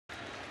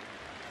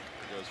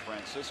goes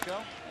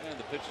Francisco, and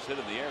the pitch is hit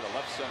in the air to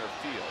left center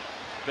field.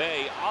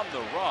 Bay on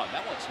the run.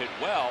 That one's hit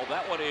well.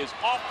 That one is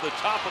off the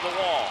top of the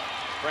wall.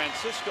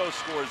 Francisco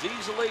scores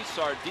easily.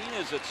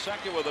 Sardinha is at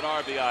second with an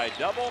RBI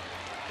double.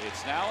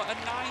 It's now a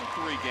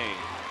 9-3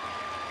 game.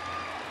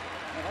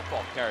 And that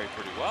ball carried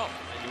pretty well.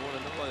 And you want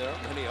to know why there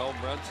aren't many home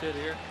runs hit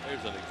here?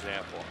 Here's an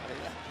example.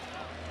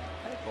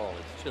 That ball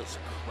is just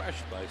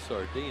crushed by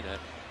Sardinha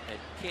and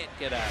can't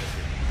get out of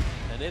here.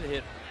 And it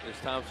hit, as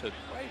Tom said,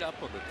 right up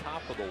on the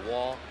top of the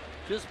wall,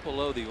 just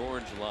below the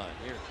orange line.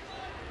 Here,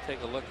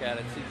 take a look at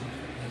it. See,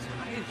 as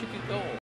high as you can go.